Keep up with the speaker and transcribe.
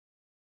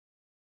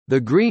The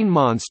Green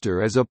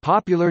Monster is a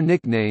popular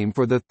nickname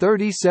for the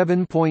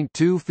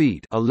 37.2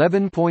 feet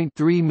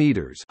 (11.3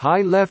 meters)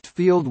 high left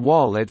field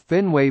wall at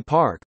Fenway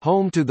Park,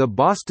 home to the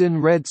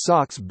Boston Red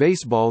Sox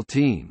baseball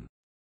team.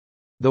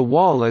 The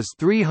wall is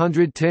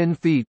 310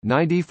 feet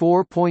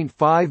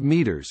 (94.5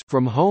 meters)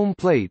 from home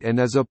plate and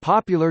is a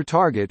popular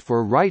target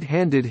for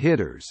right-handed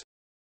hitters.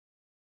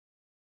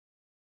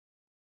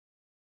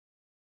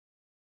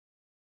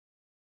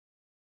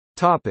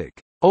 Topic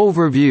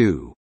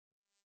Overview.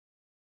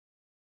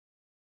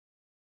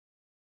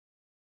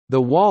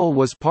 The wall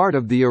was part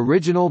of the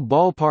original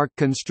ballpark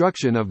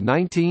construction of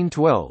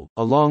 1912,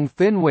 along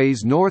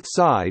Fenway's north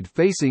side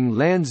facing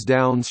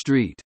Lansdowne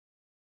Street.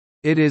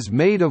 It is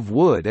made of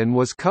wood and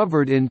was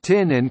covered in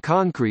tin and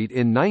concrete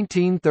in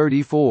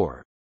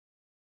 1934.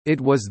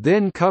 It was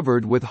then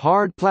covered with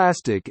hard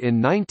plastic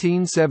in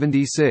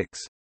 1976.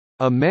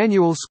 A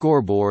manual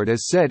scoreboard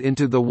is set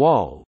into the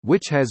wall,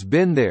 which has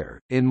been there,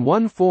 in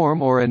one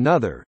form or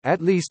another,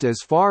 at least as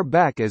far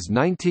back as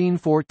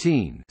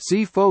 1914.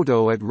 See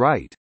photo at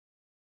right.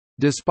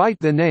 Despite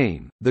the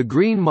name, the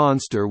Green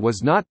Monster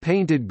was not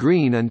painted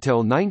green until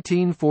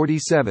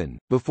 1947,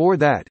 before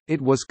that, it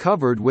was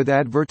covered with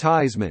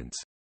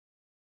advertisements.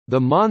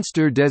 The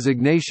monster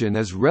designation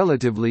is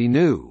relatively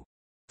new.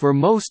 For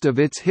most of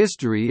its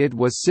history it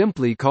was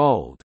simply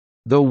called,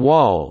 "The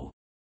Wall."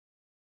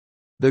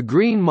 The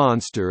Green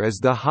Monster is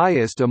the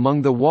highest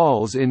among the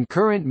walls in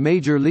current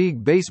Major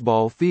League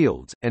Baseball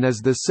fields, and is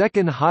the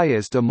second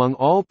highest among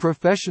all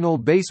professional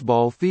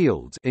baseball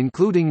fields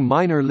including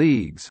minor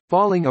leagues,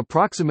 falling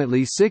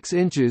approximately 6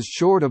 inches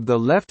short of the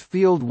left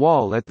field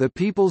wall at the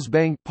People's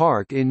Bank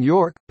Park in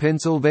York,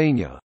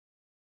 Pennsylvania.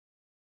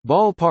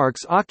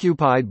 Ballparks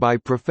occupied by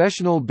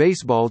professional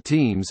baseball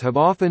teams have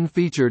often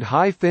featured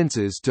high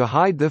fences to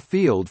hide the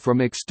field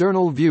from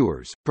external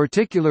viewers,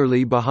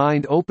 particularly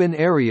behind open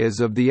areas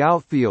of the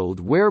outfield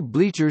where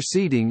bleacher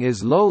seating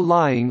is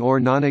low-lying or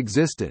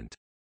non-existent.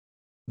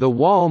 The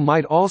wall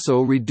might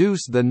also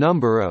reduce the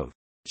number of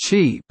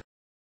cheap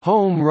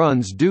home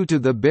runs due to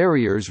the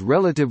barrier's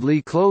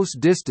relatively close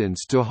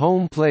distance to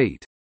home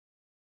plate.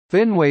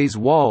 Fenway's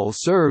wall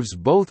serves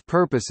both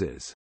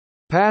purposes.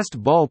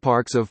 Past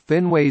ballparks of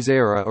Fenway's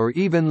era or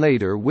even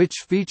later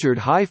which featured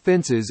high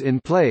fences in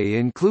play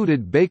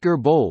included Baker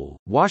Bowl,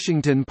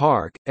 Washington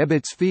Park,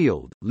 Ebbets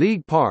Field,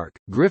 League Park,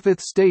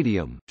 Griffith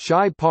Stadium,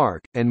 Shibe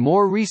Park, and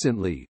more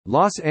recently,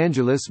 Los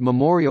Angeles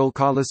Memorial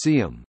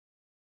Coliseum.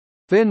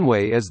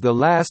 Fenway is the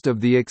last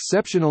of the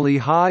exceptionally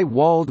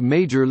high-walled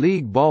major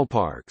league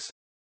ballparks.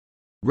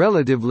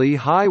 Relatively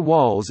high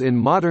walls in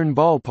modern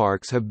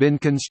ballparks have been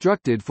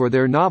constructed for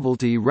their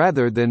novelty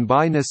rather than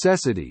by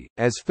necessity,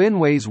 as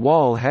Fenway's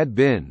wall had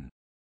been.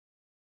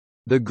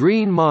 The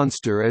Green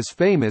Monster is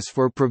famous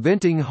for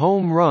preventing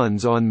home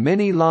runs on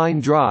many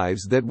line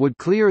drives that would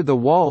clear the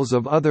walls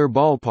of other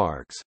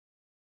ballparks.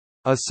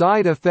 A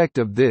side effect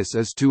of this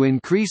is to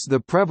increase the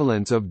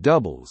prevalence of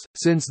doubles,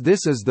 since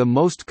this is the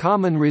most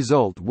common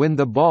result when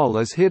the ball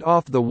is hit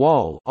off the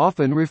wall,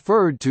 often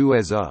referred to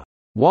as a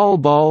wall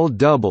ball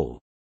double.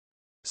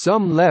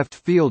 Some left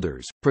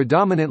fielders,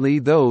 predominantly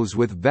those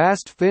with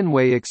vast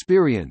Fenway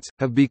experience,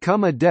 have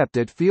become adept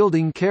at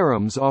fielding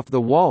caroms off the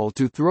wall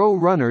to throw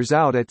runners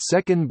out at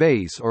second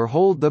base or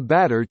hold the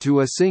batter to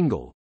a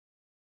single.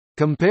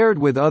 Compared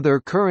with other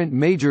current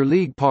major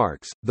league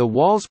parks, the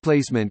wall's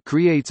placement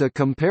creates a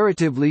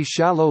comparatively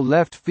shallow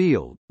left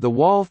field. The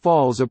wall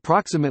falls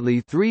approximately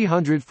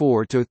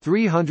 304 to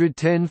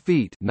 310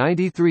 feet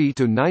 (93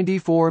 to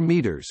 94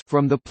 meters)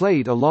 from the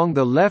plate along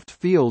the left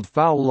field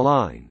foul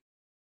line.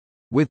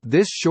 With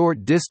this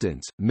short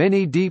distance,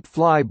 many deep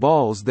fly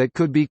balls that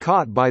could be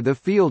caught by the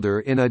fielder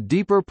in a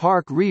deeper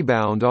park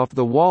rebound off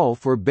the wall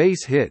for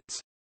base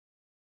hits.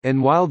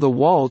 And while the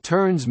wall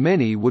turns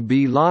many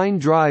would-be line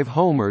drive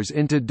homers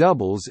into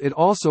doubles, it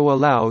also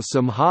allows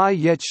some high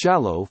yet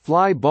shallow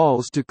fly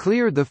balls to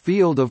clear the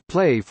field of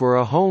play for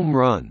a home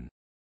run.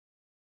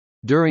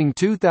 During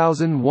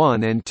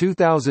 2001 and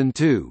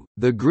 2002,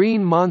 the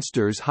Green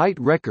Monster's height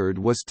record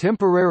was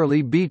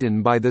temporarily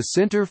beaten by the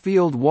center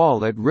field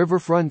wall at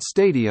Riverfront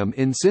Stadium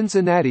in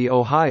Cincinnati,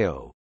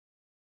 Ohio.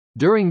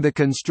 During the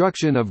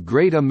construction of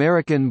Great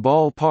American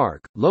Ball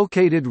Park,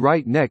 located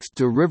right next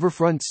to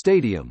Riverfront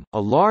Stadium,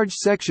 a large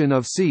section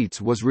of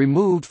seats was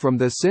removed from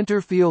the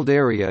center field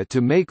area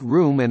to make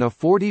room, and a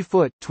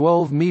 40-foot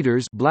 (12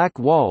 meters) black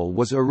wall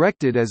was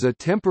erected as a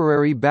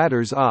temporary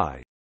batter's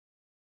eye.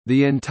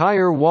 The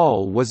entire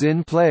wall was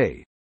in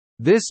play.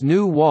 This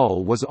new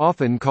wall was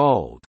often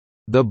called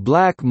the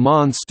Black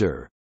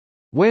Monster.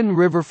 When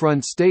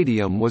Riverfront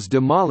Stadium was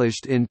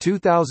demolished in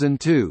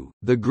 2002,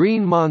 the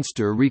Green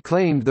Monster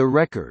reclaimed the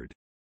record.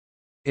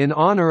 In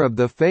honor of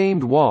the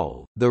famed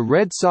wall, the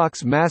Red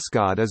Sox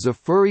mascot is a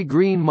furry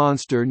green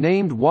monster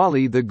named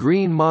Wally the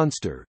Green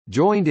Monster,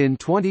 joined in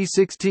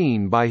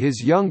 2016 by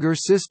his younger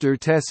sister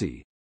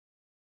Tessie.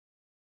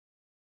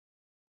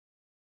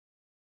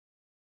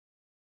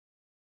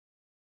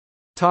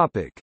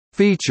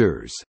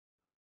 Features.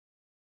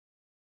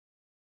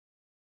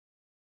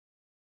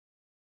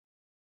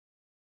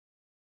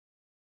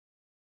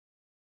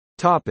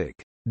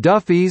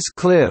 Duffy's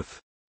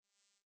Cliff.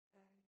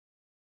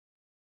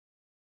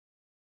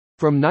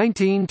 From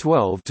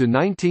 1912 to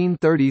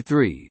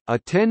 1933, a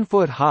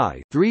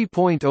 10-foot-high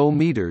 (3.0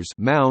 meters)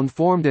 mound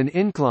formed an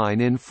incline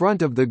in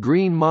front of the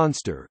Green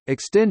Monster,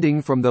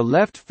 extending from the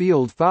left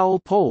field foul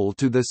pole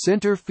to the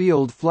center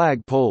field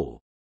flag pole.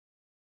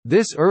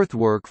 This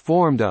earthwork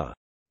formed a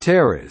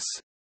terrace,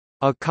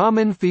 a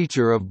common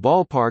feature of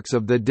ballparks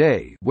of the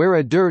day where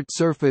a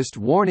dirt-surfaced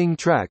warning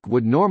track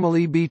would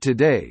normally be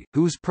today,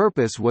 whose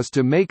purpose was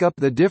to make up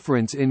the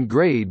difference in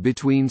grade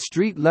between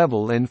street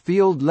level and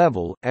field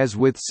level, as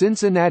with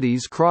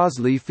Cincinnati's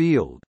Crosley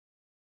Field.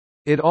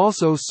 It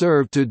also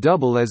served to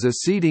double as a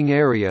seating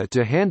area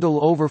to handle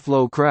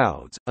overflow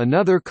crowds,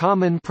 another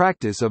common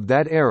practice of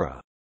that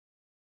era.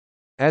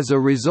 As a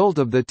result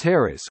of the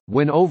terrace,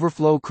 when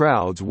overflow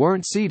crowds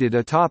weren't seated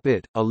atop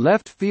it, a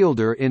left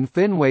fielder in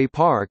Fenway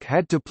Park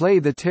had to play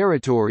the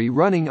territory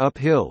running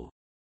uphill.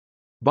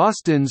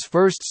 Boston's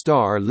first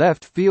star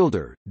left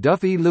fielder,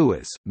 Duffy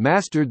Lewis,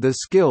 mastered the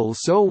skill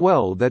so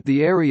well that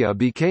the area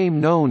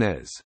became known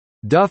as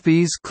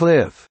Duffy's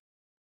Cliff.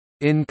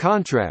 In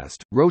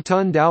contrast,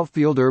 rotund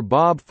outfielder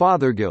Bob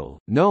Fothergill,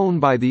 known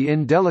by the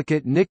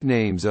indelicate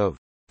nicknames of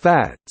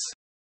Fats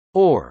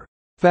or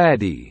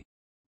Fatty,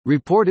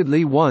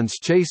 reportedly once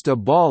chased a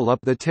ball up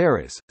the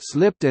terrace,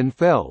 slipped and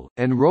fell,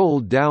 and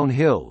rolled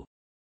downhill.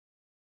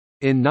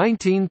 In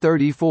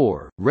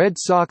 1934, Red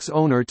Sox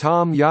owner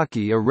Tom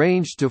Yawkey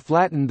arranged to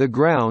flatten the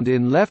ground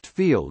in left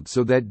field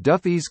so that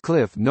Duffy's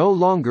Cliff no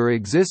longer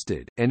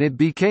existed, and it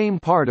became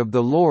part of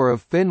the lore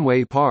of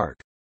Fenway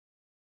Park.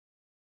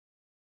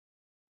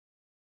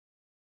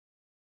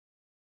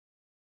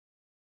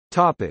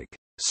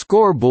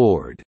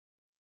 Scoreboard.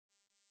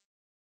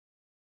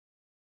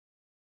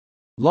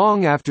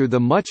 Long after the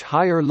much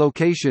higher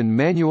location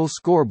manual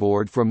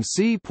scoreboard from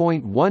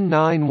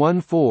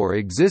C.1914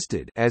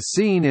 existed, as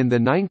seen in the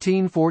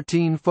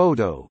 1914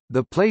 photo,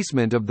 the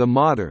placement of the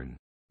modern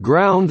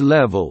ground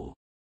level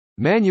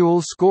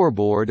manual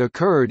scoreboard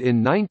occurred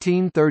in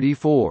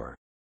 1934.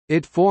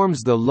 It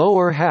forms the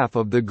lower half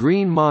of the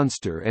Green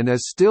Monster and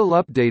is still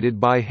updated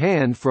by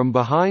hand from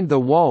behind the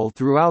wall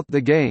throughout the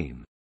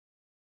game.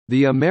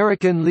 The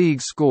American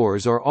League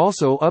scores are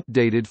also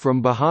updated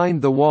from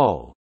behind the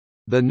wall.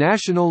 The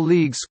National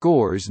League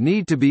scores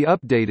need to be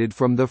updated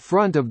from the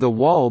front of the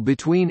wall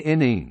between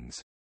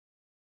innings.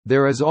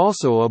 There is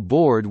also a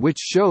board which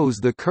shows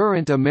the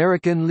current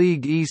American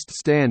League East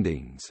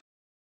standings.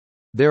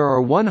 There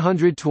are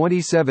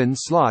 127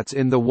 slots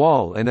in the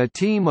wall and a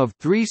team of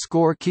 3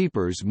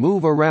 scorekeepers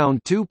move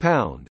around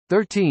 2-pound,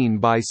 13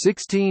 by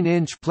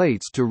 16-inch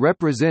plates to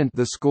represent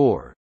the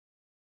score.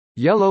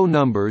 Yellow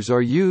numbers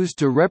are used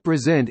to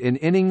represent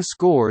in-inning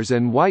scores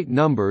and white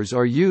numbers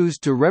are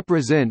used to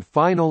represent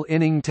final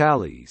inning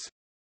tallies.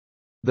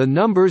 The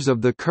numbers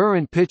of the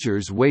current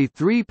pitchers weigh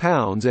 3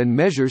 pounds and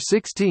measure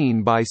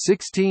 16 by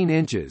 16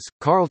 inches.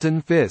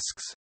 Carlton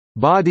Fisk's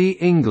body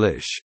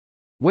English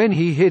when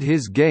he hit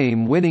his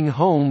game-winning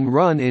home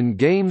run in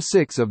Game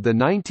 6 of the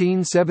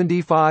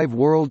 1975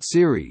 World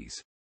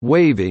Series,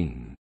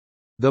 waving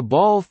the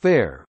ball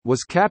fair,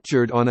 was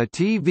captured on a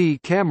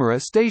TV camera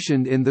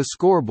stationed in the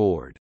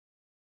scoreboard.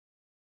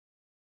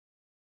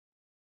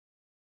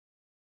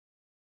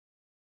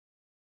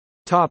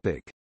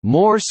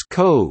 Morse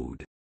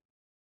code.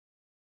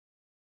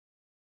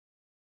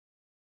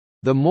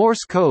 The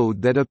Morse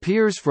code that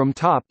appears from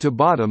top to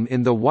bottom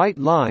in the white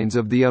lines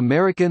of the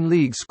American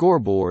League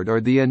scoreboard are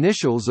the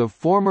initials of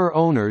former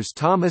owners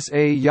Thomas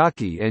A.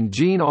 Yawkey and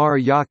Gene R.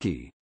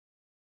 Yawkey.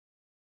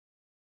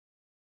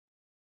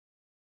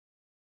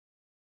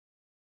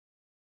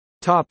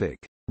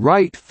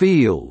 Right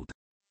field.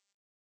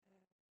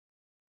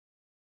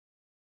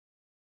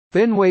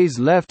 Fenway's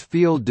left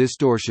field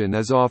distortion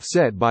is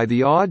offset by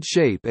the odd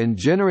shape and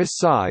generous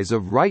size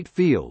of right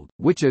field,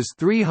 which is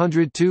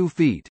 302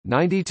 feet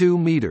 (92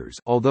 meters),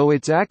 although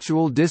its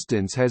actual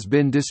distance has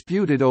been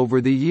disputed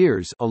over the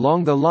years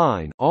along the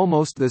line,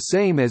 almost the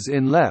same as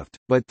in left,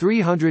 but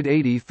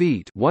 380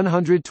 feet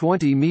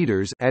 (120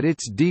 meters) at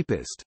its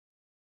deepest.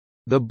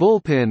 The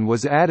bullpen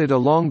was added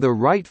along the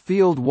right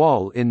field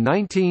wall in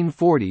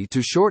 1940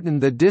 to shorten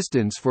the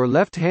distance for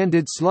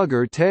left-handed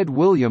slugger Ted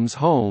Williams'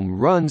 home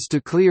runs to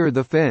clear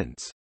the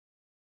fence.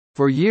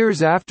 For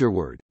years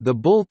afterward, the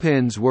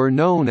bullpens were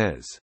known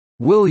as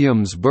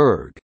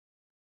Williamsburg.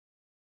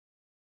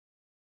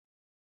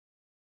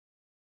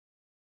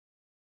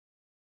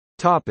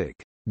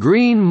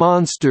 Green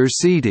Monster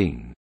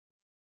seating.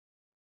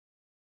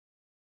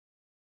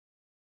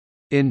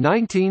 In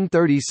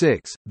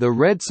 1936, the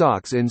Red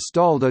Sox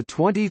installed a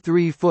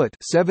 23-foot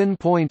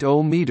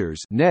 (7.0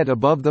 meters) net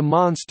above the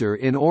Monster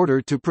in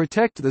order to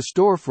protect the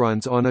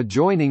storefronts on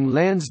adjoining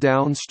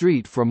Lansdowne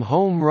Street from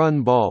home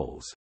run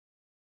balls.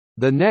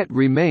 The net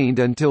remained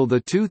until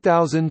the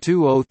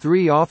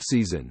 2002-03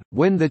 offseason,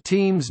 when the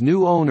team's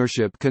new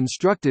ownership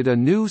constructed a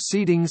new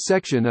seating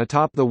section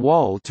atop the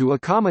wall to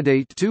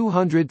accommodate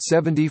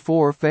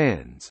 274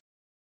 fans.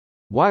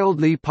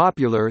 Wildly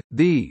popular,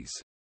 these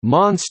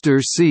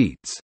Monster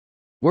seats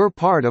were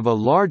part of a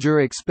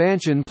larger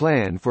expansion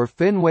plan for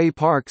Fenway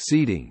Park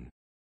seating.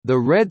 The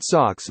Red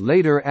Sox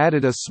later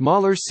added a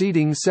smaller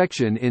seating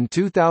section in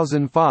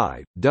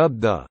 2005,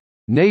 dubbed the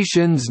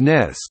Nation's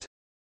Nest,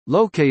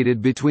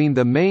 located between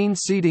the main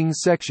seating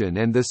section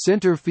and the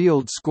center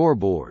field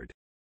scoreboard.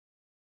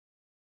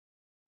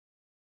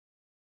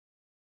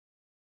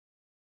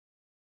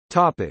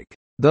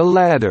 The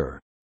ladder.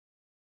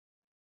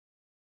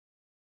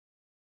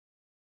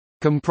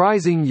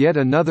 Comprising yet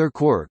another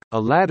quirk,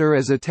 a ladder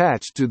is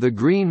attached to the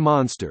green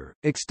monster,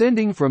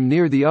 extending from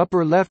near the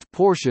upper left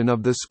portion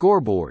of the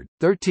scoreboard,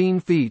 13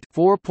 feet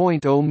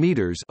 (4.0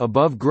 meters)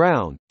 above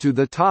ground, to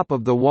the top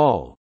of the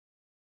wall.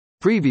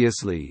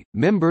 Previously,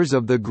 members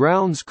of the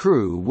grounds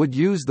crew would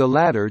use the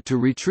ladder to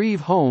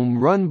retrieve home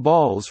run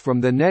balls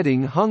from the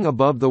netting hung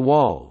above the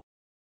wall.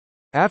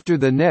 After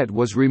the net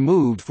was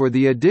removed for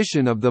the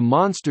addition of the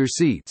monster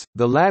seats,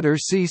 the ladder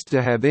ceased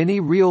to have any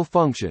real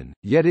function,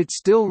 yet it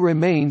still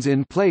remains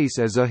in place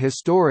as a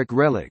historic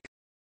relic.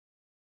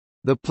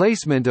 The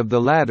placement of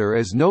the ladder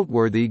is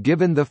noteworthy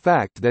given the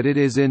fact that it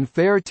is in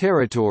fair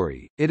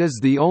territory. It is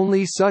the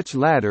only such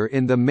ladder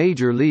in the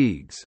major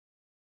leagues.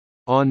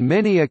 On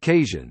many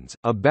occasions,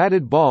 a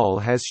batted ball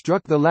has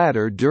struck the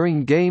ladder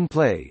during game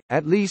play,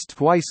 at least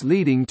twice,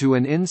 leading to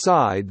an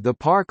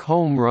inside-the-park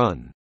home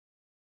run.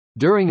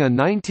 During a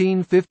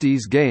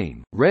 1950s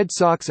game, Red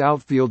Sox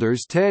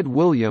outfielders Ted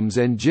Williams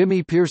and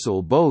Jimmy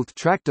Pearsall both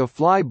tracked a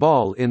fly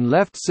ball in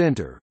left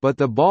center, but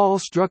the ball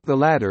struck the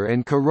ladder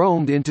and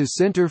caromed into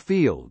center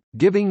field,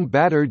 giving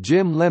batter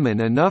Jim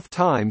Lemon enough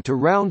time to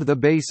round the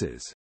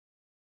bases.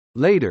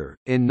 Later,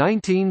 in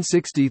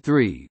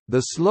 1963,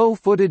 the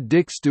slow-footed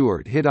Dick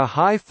Stewart hit a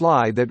high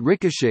fly that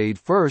ricocheted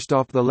first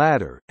off the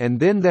ladder, and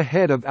then the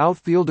head of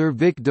outfielder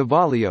Vic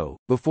Davalio,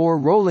 before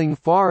rolling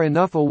far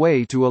enough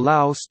away to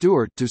allow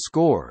Stewart to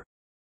score.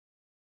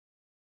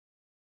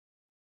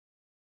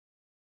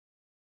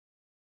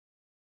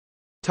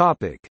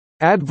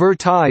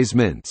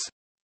 Advertisements.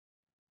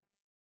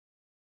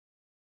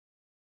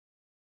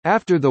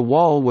 After the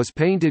wall was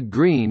painted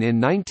green in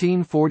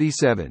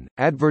 1947,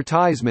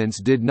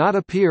 advertisements did not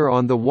appear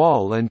on the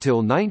wall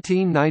until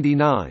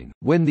 1999,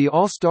 when the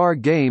All-Star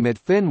Game at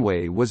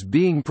Fenway was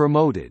being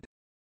promoted.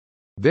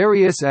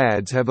 Various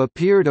ads have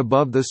appeared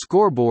above the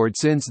scoreboard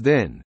since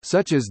then,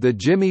 such as the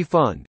Jimmy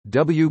Fund,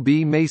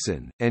 W.B.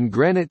 Mason, and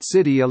Granite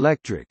City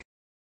Electric.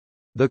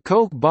 The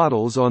Coke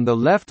bottles on the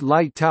left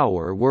light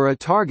tower were a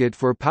target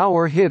for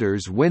power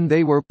hitters when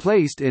they were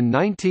placed in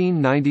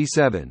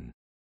 1997.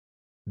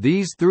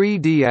 These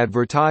 3D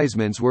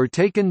advertisements were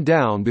taken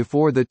down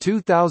before the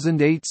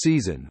 2008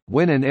 season,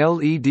 when an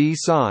LED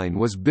sign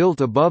was built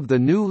above the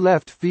new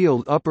left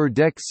field upper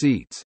deck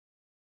seats.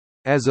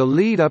 As a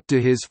lead-up to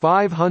his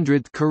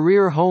 500th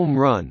career home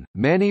run,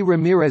 Manny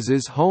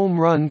Ramirez's home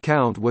run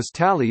count was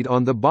tallied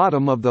on the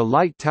bottom of the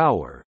light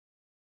tower.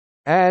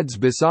 Ads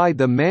beside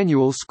the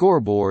manual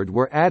scoreboard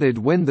were added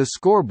when the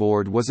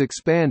scoreboard was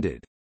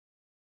expanded.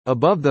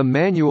 Above the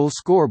manual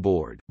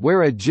scoreboard,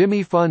 where a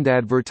Jimmy Fund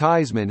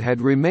advertisement had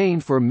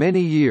remained for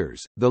many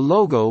years, the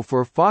logo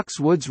for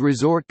Foxwoods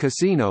Resort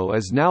Casino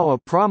is now a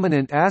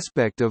prominent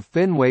aspect of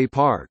Fenway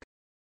Park.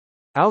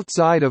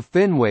 Outside of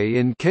Fenway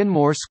in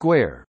Kenmore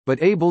Square,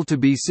 but able to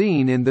be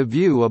seen in the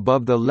view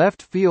above the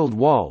left field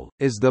wall,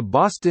 is the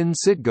Boston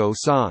Citgo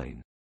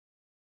sign.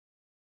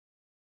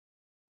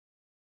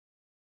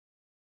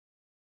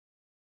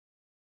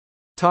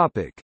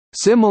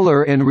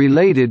 Similar and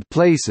related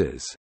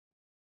places.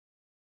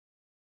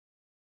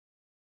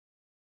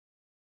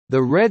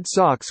 The Red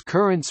Sox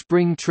current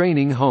spring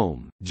training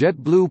home,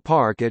 JetBlue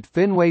Park at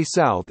Fenway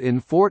South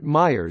in Fort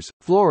Myers,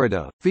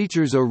 Florida,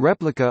 features a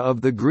replica of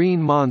the Green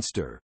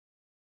Monster.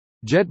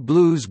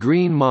 JetBlue's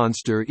Green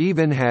Monster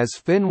even has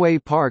Fenway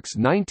Park's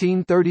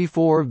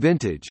 1934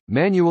 vintage,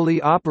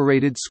 manually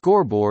operated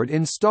scoreboard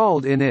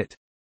installed in it.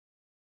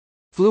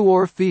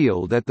 Fluor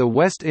Field at the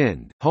West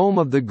End, home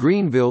of the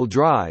Greenville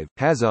Drive,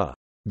 has a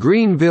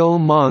Greenville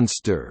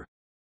Monster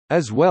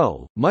as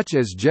well. Much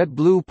as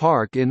JetBlue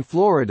Park in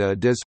Florida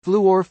does,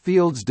 Fluor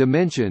Field's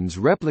dimensions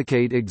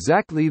replicate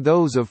exactly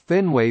those of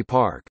Fenway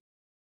Park.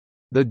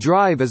 The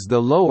Drive is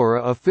the lower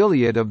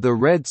affiliate of the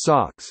Red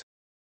Sox.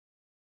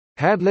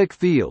 Hadlick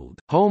Field,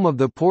 home of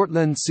the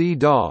Portland Sea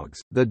Dogs,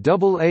 the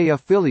Double-A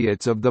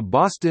affiliates of the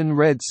Boston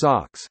Red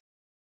Sox.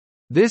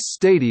 This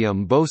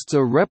stadium boasts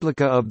a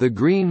replica of the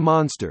Green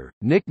Monster,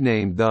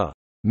 nicknamed the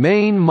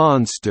Maine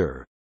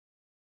Monster.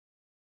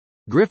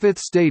 Griffith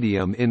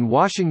Stadium in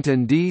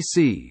Washington,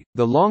 D.C.,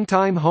 the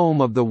longtime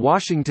home of the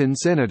Washington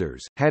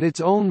Senators, had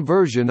its own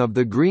version of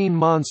the Green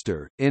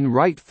Monster, in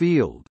right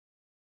field.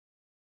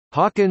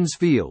 Hawkins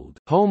Field,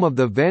 home of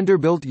the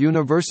Vanderbilt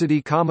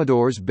University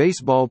Commodores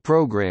baseball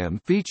program,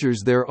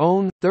 features their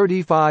own,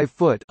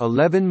 35-foot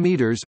 (11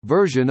 meters)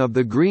 version of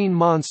the Green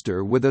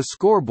Monster with a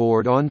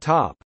scoreboard on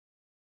top.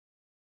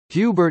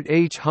 Hubert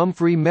H.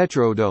 Humphrey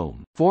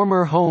Metrodome,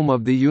 former home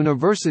of the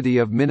University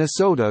of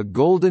Minnesota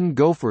Golden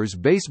Gophers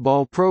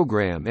baseball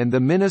program and the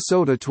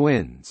Minnesota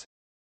Twins.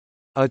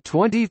 A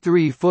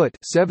 23-foot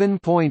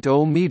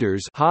 (7.0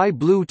 meters) high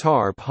blue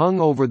tarp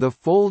hung over the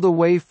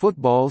fold-away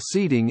football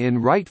seating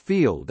in right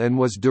field and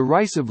was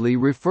derisively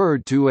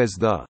referred to as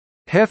the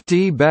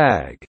 "hefty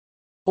bag"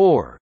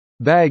 or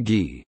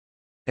 "baggy",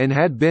 and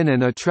had been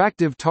an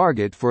attractive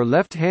target for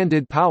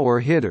left-handed power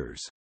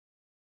hitters.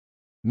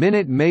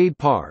 Minute Maid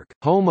Park,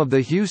 home of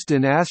the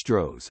Houston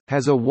Astros,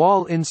 has a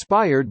wall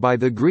inspired by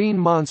the Green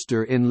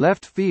Monster in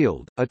left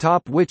field,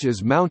 atop which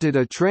is mounted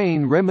a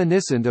train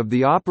reminiscent of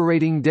the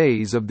operating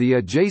days of the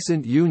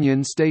adjacent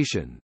Union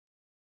Station.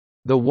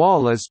 The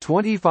wall is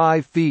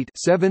 25 feet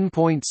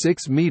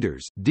 (7.6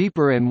 meters)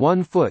 deeper and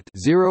 1 foot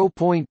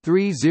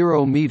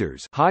 (0.30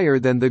 meters) higher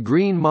than the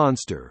Green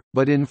Monster,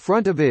 but in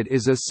front of it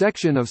is a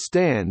section of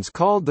stands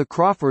called the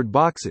Crawford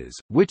Boxes,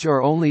 which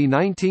are only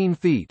 19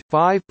 feet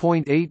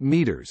 (5.8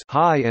 meters)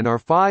 high and are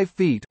 5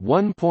 feet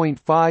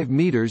 (1.5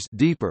 meters)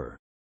 deeper.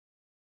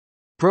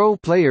 Pro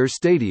Player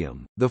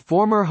Stadium, the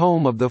former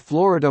home of the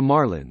Florida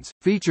Marlins,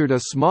 featured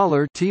a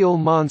smaller teal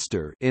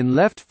monster in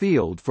left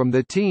field from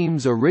the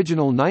team's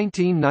original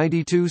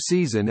 1992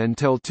 season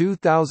until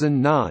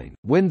 2009,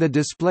 when the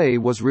display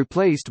was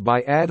replaced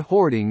by ad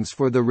hoardings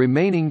for the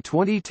remaining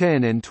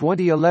 2010 and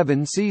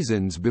 2011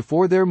 seasons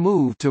before their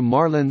move to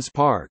Marlins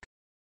Park.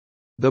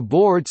 The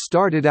board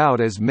started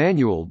out as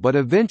manual but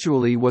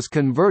eventually was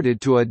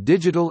converted to a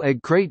digital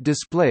egg crate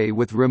display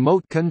with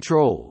remote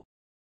control.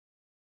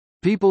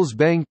 People's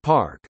Bank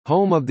Park,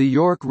 home of the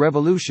York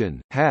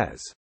Revolution,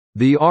 has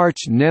the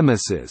arch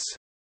nemesis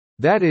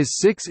that is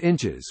 6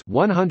 inches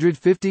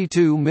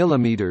 (152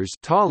 millimeters)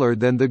 taller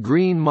than the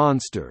Green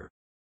Monster.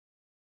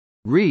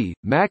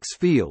 Max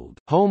Field,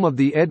 home of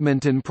the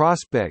Edmonton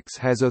Prospects,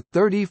 has a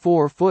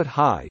 34-foot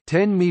high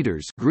 (10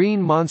 meters)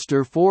 Green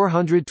Monster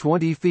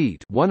 420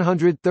 feet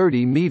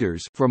 (130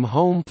 meters) from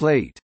home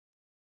plate.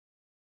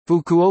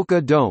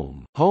 Fukuoka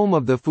Dome, home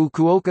of the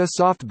Fukuoka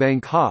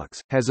SoftBank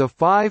Hawks, has a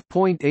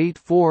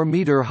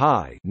 5.84-meter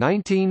high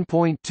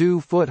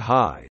 (19.2-foot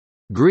high)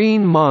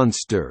 Green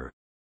Monster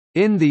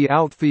in the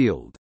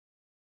outfield.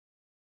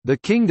 The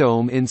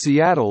Kingdome in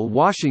Seattle,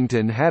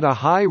 Washington had a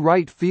high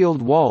right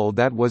field wall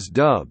that was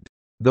dubbed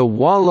the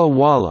Walla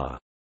Walla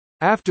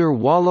after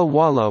Walla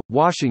Walla,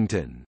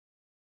 Washington.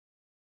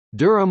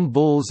 Durham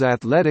Bulls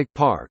Athletic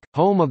Park,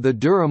 home of the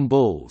Durham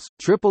Bulls,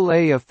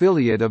 AAA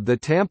affiliate of the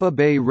Tampa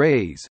Bay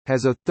Rays,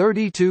 has a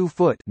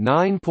 32-foot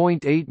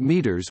 (9.8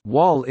 meters)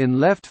 wall in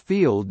left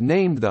field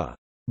named the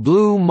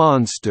Blue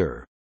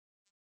Monster.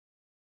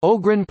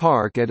 Ogren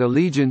Park at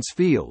Allegiance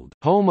Field,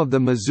 home of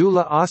the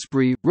Missoula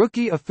Osprey,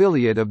 rookie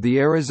affiliate of the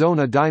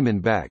Arizona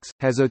Diamondbacks,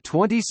 has a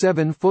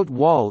 27-foot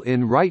wall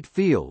in right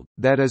field,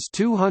 that is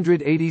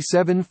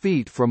 287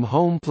 feet from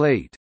home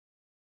plate.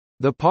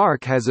 The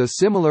park has a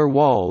similar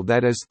wall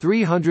that is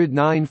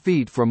 309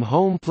 feet from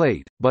home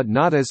plate, but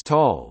not as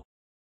tall.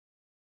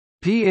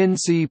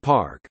 PNC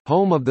Park,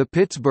 home of the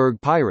Pittsburgh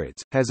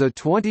Pirates, has a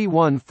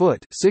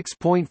 21-foot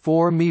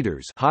 (6.4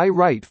 meters) high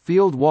right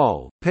field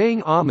wall,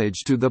 paying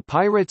homage to the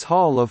Pirates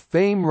Hall of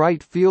Fame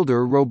right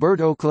fielder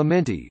Roberto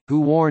Clemente,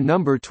 who wore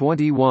number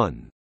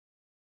 21.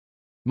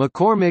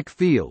 McCormick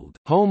Field,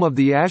 home of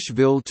the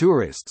Asheville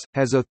Tourists,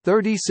 has a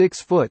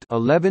 36-foot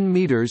 (11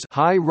 meters)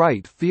 high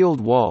right field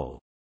wall.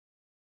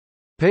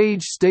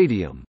 Page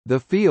Stadium, the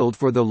field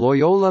for the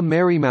Loyola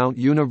Marymount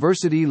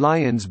University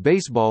Lions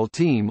baseball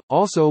team,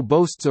 also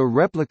boasts a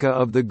replica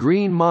of the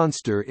Green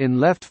Monster in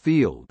left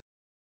field.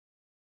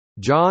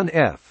 John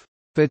F.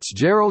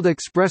 Fitzgerald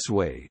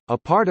Expressway, a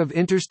part of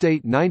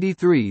Interstate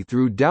 93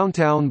 through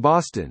downtown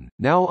Boston,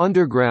 now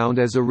underground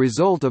as a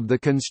result of the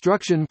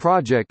construction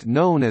project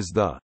known as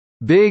the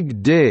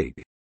Big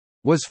Dig,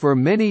 was for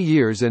many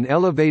years an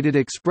elevated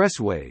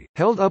expressway,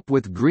 held up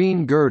with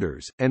green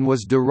girders, and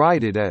was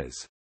derided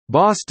as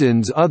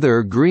Boston's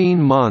other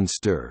Green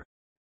Monster.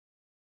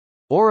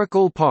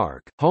 Oracle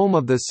Park, home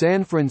of the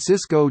San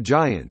Francisco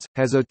Giants,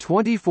 has a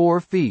 24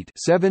 feet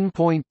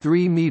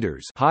 (7.3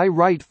 meters) high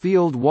right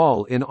field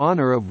wall in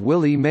honor of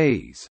Willie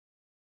Mays.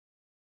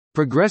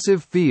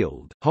 Progressive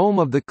Field, home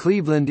of the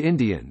Cleveland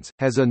Indians,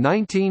 has a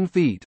 19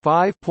 feet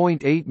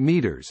 (5.8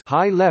 meters)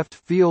 high left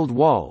field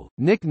wall,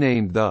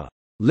 nicknamed the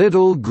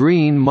Little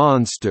Green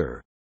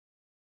Monster.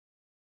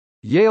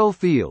 Yale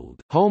Field,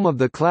 home of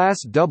the Class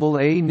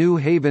AA New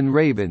Haven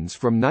Ravens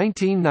from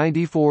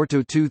 1994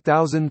 to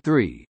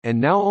 2003, and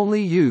now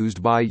only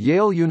used by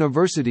Yale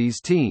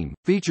University's team,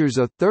 features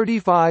a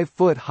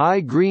 35-foot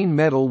high green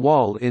metal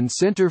wall in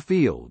center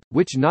field,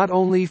 which not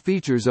only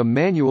features a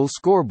manual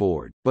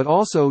scoreboard, but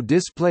also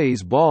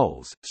displays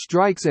balls,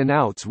 strikes and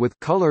outs with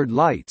colored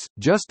lights,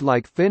 just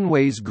like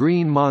Fenway's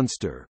Green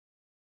Monster.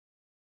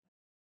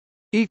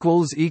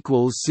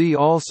 See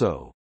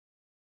also